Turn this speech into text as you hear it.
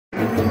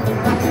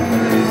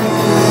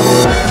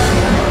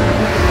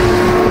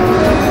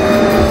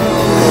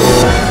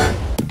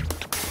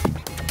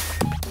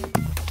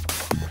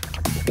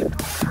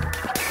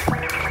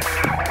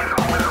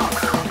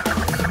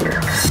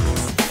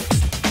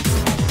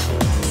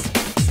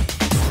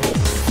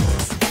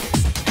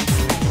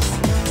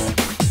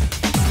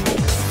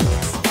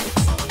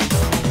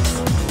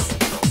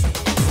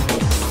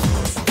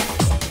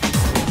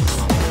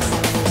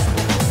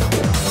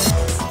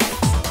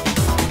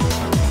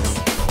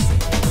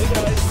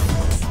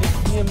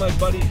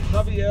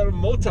Javier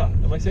Mota.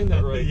 Am I saying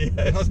that right?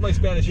 Yes. How's my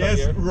Spanish,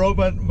 Yes, Javier?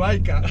 Roman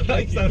Mica.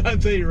 That's what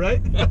I'm saying,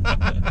 right?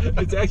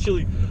 It's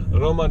actually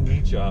Roman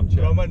Mica.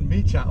 Roman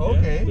Mica.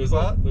 Okay. Yeah, there's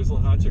a little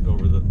hot chick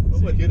over the Oh,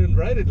 but you didn't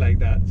write it like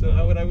that, so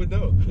how would I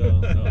know?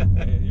 No.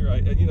 You're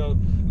right. And you know,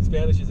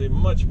 Spanish is a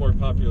much more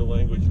popular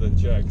language than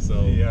Czech,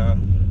 so yeah,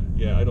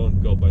 I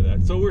don't go by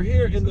that. So we're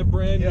here in the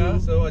brand new.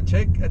 So a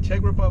Czech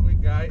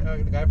Republic guy,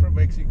 a guy from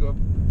Mexico,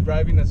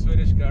 driving a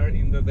Swedish car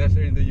in the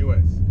desert in the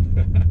U.S.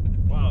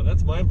 Wow,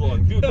 that's mind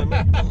blowing, dude.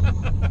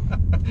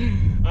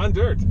 On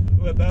dirt.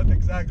 Well, that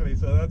exactly.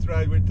 So that's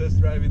right. We're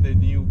test driving the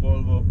new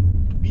Volvo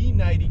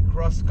V90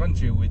 Cross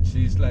Country, which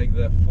is like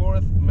the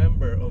fourth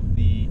member of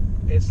the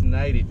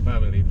S90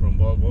 family from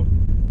Volvo.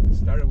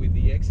 Started with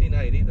the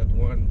XC90 that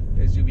won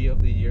SUV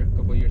of the year a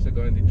couple years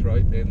ago in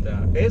Detroit, and the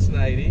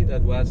S90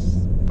 that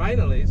was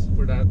finalist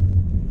for that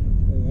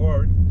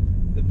award.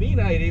 The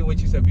V90,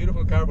 which is a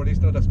beautiful car, but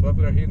it's not as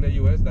popular here in the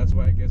US. That's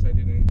why I guess I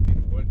didn't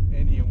win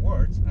any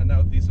awards. And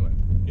now this one.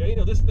 Yeah, you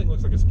know, this thing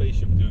looks like a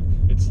spaceship, dude.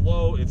 It's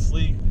low, it's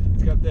sleek,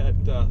 it's got that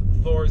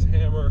Thor's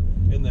hammer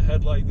in the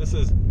headlight. This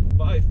is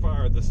by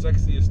far the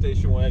sexiest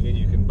station wagon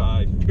you can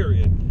buy,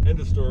 period. End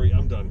of story,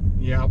 I'm done.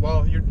 Yeah,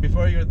 well,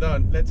 before you're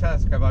done, let's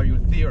ask about your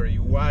theory,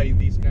 why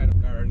these kind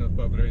of cars are not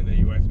popular in the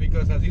US.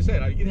 Because as you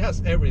said, it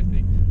has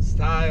everything.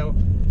 Style,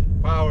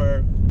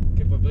 power,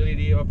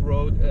 capability,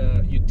 off-road,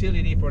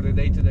 utility for the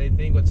day-to-day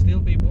thing, but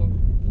still people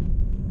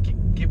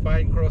keep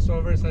buying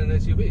crossovers and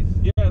SUVs.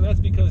 Yeah, and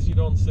that's because you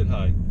don't sit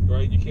high,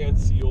 right? You can't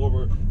see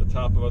over the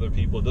top of other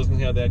people. It doesn't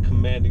have that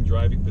commanding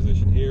driving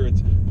position. Here,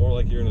 it's more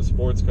like you're in a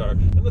sports car.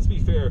 And let's be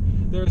fair,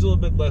 there's a little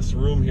bit less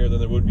room here than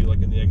there would be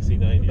like in the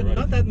XC90, but right?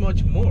 not that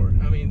much more.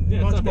 I mean,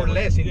 yeah, much more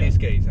less in this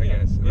case, I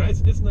guess, right?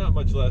 It's not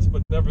much less,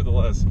 but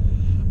nevertheless,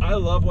 I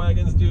love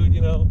wagons, dude,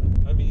 you know.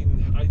 I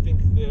mean, I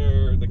think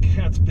they're the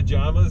cat's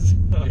pajamas.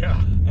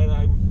 Yeah. And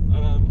I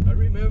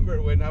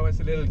remember when I was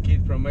a little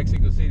kid from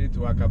Mexico City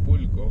to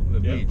Acapulco, the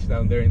beach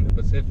down there in the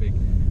Pacific.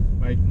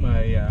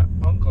 My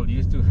uncle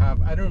used to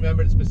have, I don't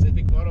remember the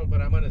specific model,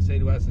 but I'm gonna say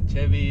it was a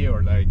Chevy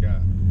or like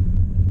a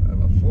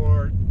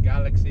Ford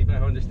Galaxy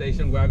 500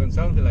 station wagon,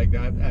 something like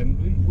that.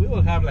 And we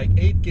will have like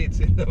 8 kids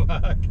in the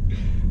back.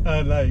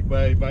 And like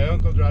my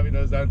uncle driving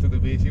us down to the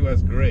beach, he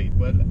was great.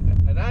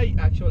 And I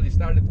actually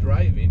started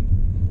driving.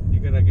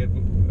 You're gonna get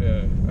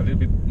a little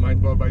bit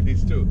mind blown by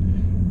this too.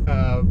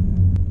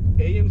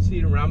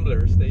 AMC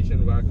Rambler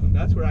station wagon.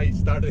 That's where I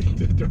started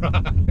to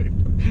drive.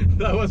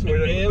 That was where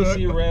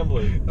AMC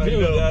Rambler.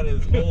 Dude, that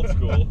is old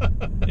school.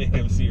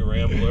 AMC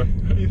Rambler.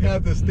 It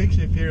had the stick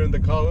shift here in the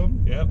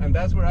column. Yeah. And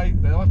that's where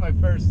that was my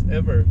first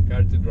ever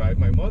car to drive.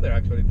 My mother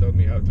actually taught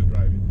me how to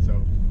drive it.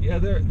 So yeah,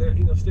 they're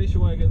you know,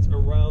 station wagons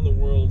around the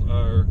world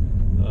are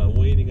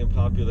waning in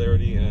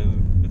popularity,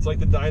 and it's like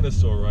the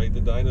dinosaur, right?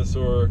 The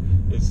dinosaur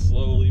is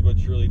slowly but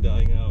surely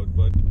dying out.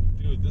 But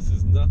dude, this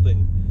is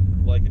nothing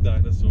like a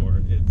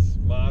dinosaur. It's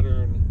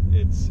modern,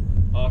 it's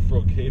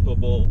off-road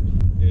capable,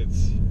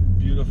 it's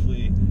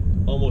beautifully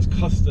almost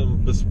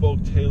custom,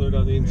 bespoke, tailored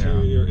on the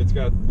interior. It's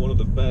got one of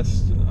the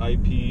best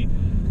IP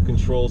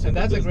controls in the business. And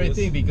that's a great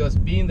thing, because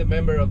being the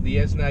member of the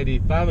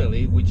S90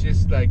 family, which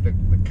is like the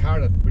car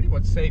that pretty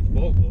much saved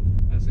Volvo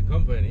as a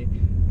company,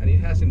 and it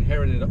has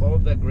inherited all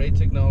of that great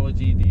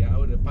technology, the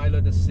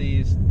pilot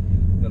assist,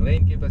 the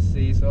lane keep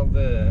assist, all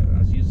the,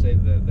 as you say,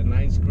 the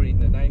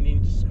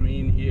 9-inch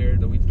screen here,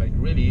 which is like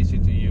really easy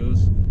to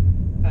use,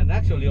 and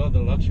actually all the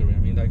luxury. I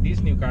mean, like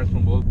these new cars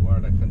from Volvo are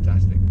like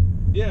fantastic.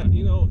 Yeah,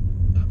 you know,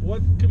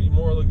 what could be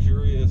more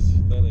luxurious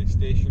than a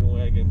station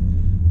wagon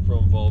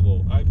from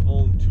Volvo? I've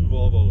owned 2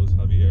 Volvos,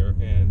 Javier,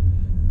 and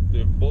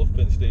they've both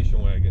been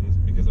station wagons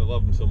because I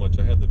love them so much.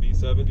 I had the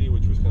V70,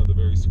 which was kind of the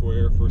very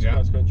square first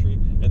cross country,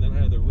 and then I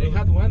had the really... They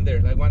had one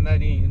there, like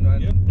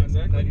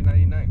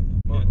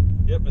 1999 model.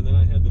 Yep, and then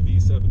I had the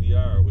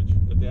V70R, which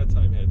at that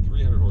time had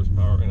 300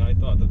 horsepower, and I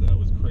thought that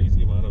was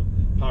crazy amount of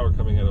power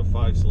coming out of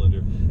 5-cylinder.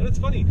 And it's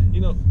funny,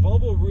 you know,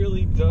 Volvo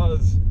really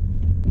does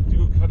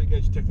do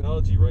cutting-edge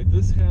technology, right?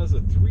 This has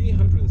a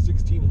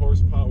 316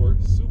 horsepower,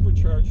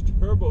 supercharged,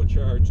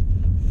 turbocharged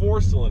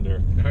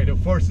 4-cylinder. Right, a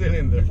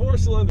 4-cylinder.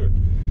 4-cylinder.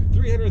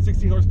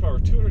 316 horsepower,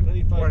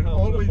 295 pounds. For an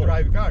all-wheel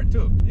drive car,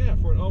 too. Yeah,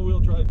 for an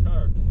all-wheel drive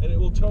car. And it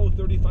will tow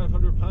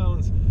 3,500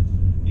 pounds.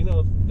 You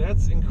know,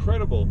 that's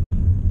incredible.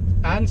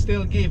 And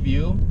still give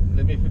you,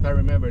 let me, if I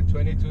remember,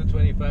 22,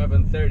 25,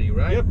 and 30,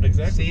 right? Yep,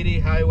 exactly. City,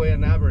 highway,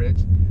 and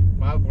average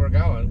mile per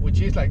gallon,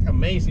 which is like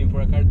amazing for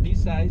a car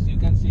this size. You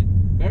can sit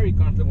very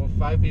comfortable,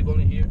 5 people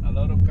in here, a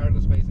lot of cargo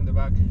space in the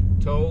back,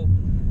 tow,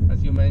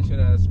 as you mentioned,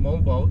 a small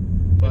boat,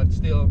 but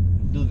still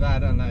do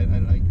that, and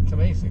like, it's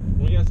amazing.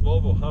 We asked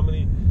Volvo how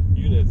many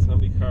units, how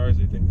many cars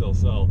they think they'll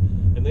sell,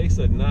 and they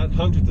said not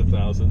hundreds of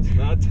thousands,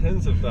 not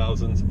tens of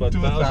thousands, but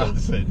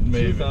 2,000,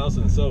 maybe.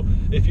 2,000. So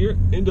if you're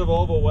into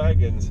Volvo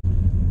wagons,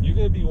 you're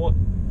going to be one.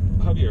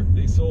 Javier,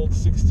 they sold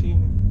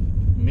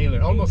 16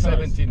 million, almost cars,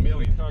 17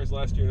 million cars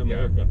last year in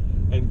America,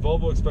 and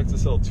Volvo expects to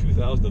sell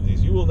 2,000 of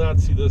these. You will not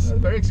see this.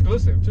 That's very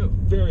exclusive too.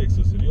 Very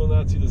exclusive. You will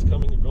not see this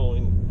coming or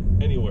going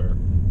anywhere.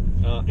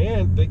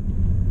 And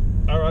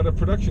are out of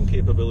production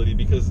capability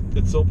because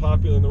it's so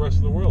popular in the rest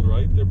of the world,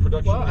 right? Their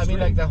production. Well, I mean,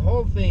 like the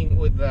whole thing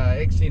with the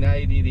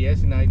XC90, the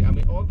SC90. I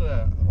mean,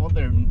 all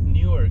their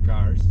newer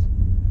cars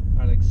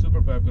are like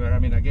super popular. I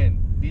mean, again,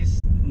 this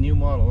new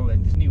model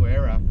and this new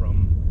era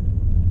from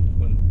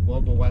when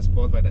Volvo was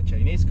bought by the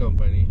Chinese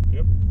company.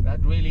 Yep.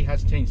 That really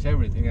has changed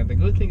everything. And the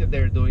good thing that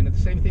they're doing, the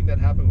same thing that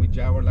happened with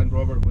Jaguar Land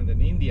Rover when the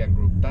Indian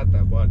group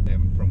Tata bought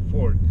them from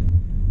Ford.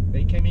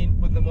 They came in,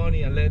 put the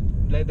money, and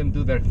let them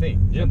do their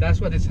thing. Yep. And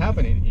that's what is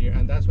happening here,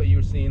 and that's what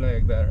you're seeing,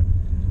 like the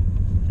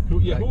who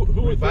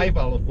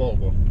revival of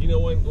Volvo. You know,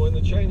 when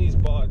the Chinese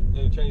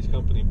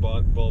company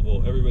bought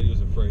Volvo, everybody was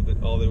afraid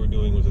that all they were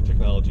doing was a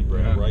technology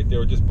grab, right? They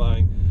were just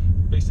buying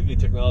basically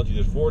technology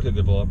that Ford had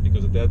developed,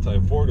 because at that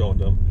time Ford owned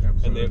them.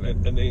 Absolutely.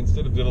 And they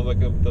instead of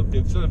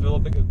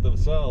developing it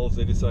themselves,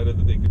 they decided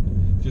that they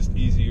could just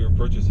easier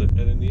purchase it.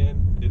 And in the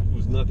end, it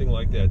was nothing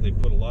like that. They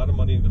put a lot of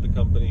money into the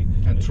company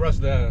and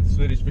trust the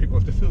Swedish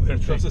people to do their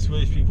thing. Trust the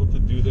Swedish people to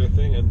do their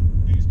thing,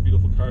 and these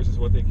beautiful cars is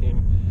what they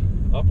came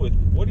up with.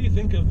 What do you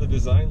think of the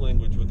design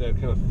language with that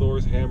kind of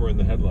Thor's hammer in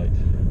the headlight?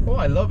 Oh,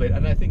 I love it,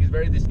 and I think it's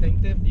very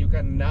distinctive. You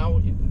can,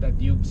 now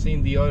that you've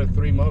seen the other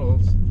three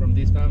models from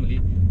this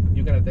family,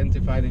 you can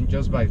identify them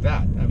just by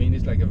that. I mean,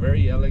 it's like a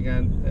very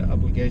elegant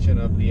application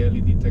of the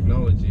LED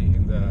technology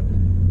in the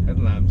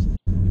headlamps,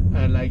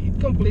 and like it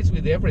completes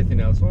with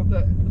everything else.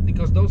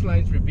 Because those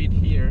lines repeat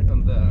here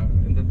on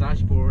in the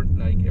dashboard,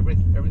 like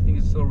everything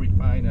is so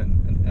refined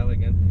and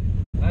elegant.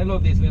 I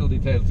love this little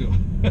detail too.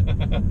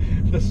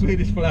 The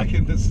Swedish flag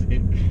in the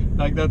seat,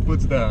 like that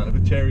puts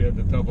the cherry at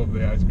the top of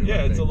the ice cream.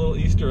 Yeah, it's a little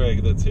Easter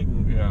egg that's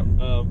hidden. Yeah.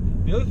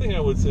 The other thing I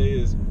would say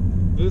is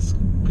this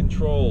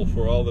control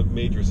for all the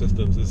major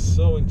systems is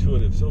so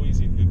intuitive, so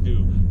easy to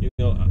do. You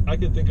know, I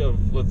could think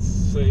of, let's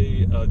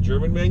say, a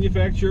German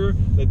manufacturer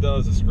that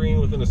does a screen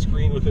within a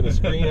screen within a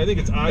screen. I think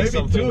it's I maybe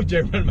something. Two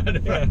German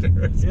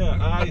manufacturers. Yeah,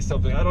 I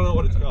something. I don't know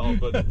what it's called,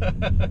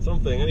 but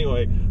something.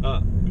 Anyway,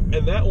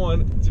 and that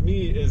one to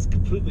me is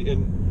completely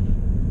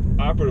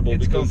inoperable.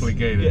 It's because,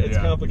 complicated. Yeah, it's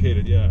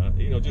complicated. Yeah,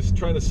 you know, just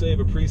trying to save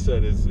a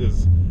preset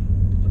is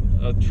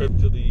a trip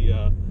to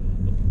the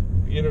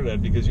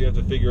internet, because you have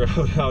to figure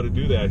out how to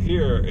do that.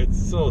 Here,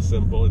 it's so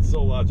simple, it's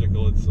so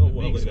logical, it's so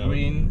well laid out.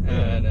 Screen,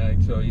 and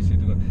it's so easy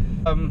to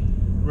go.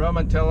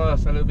 Roman, tell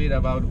us a little bit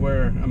about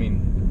where, I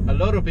mean, a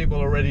lot of people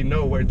already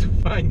know where to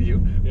find you,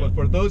 but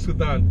for those who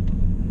don't,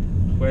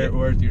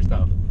 where's your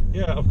stuff?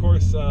 Yeah, of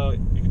course,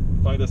 you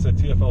can find us at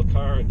TFL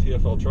Car and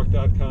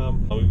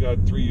TFLTruck.com. We've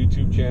got 3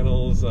 YouTube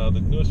channels. The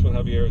newest one,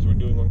 Javier, is we're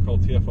doing one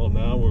called TFL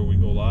Now, where we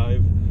go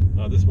live.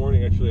 This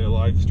morning, actually, I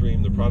live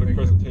streamed the product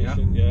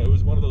presentation. Yeah, it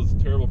was one of those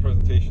terrible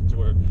presentations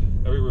where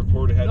every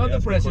reporter had to ask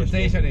a question. Not the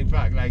presentation, in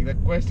fact, like the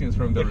questions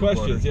from the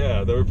questions,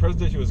 yeah. The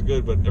presentation was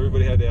good, but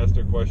everybody had to ask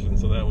their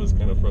questions, so that was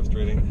kind of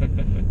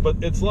frustrating.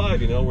 But it's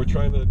live, you know. We're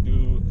trying to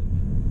do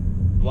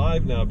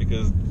live now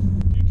because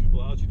YouTube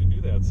allows you to do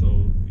that,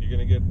 so you're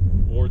going to get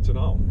awards and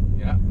all.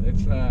 Yeah,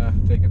 let's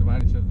take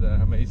advantage of the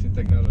amazing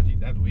technology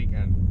that we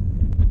can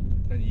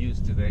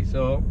use today.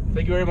 So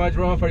thank you very much,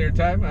 Ron, for your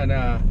time, and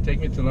take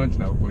me to lunch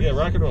now, please. Yeah,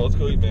 rock and roll. Let's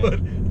go eat,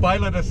 man.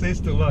 Pilot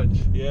assist to lunch.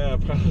 Yeah,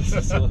 pilot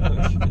assist to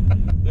lunch.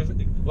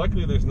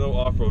 Luckily, there's no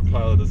off-road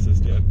pilot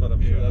assist yet, but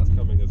I'm sure that's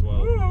coming as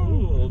well.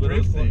 Ooh, a little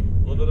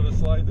bit of a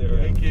slide there.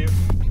 Thank you.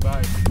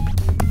 Bye.